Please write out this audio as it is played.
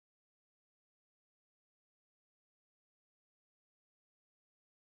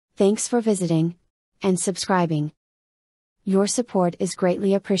Thanks for visiting and subscribing. Your support is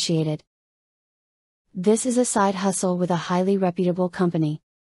greatly appreciated. This is a side hustle with a highly reputable company.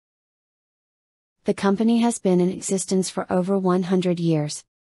 The company has been in existence for over 100 years.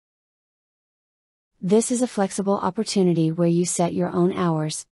 This is a flexible opportunity where you set your own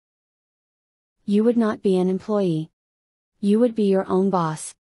hours. You would not be an employee. You would be your own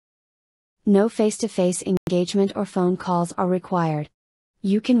boss. No face-to-face engagement or phone calls are required.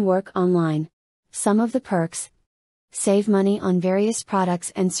 You can work online. Some of the perks: save money on various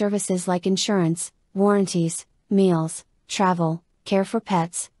products and services like insurance, warranties, meals, travel, care for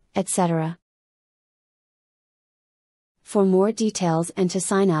pets, etc. For more details and to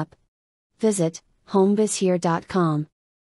sign up, visit homebizhere.com.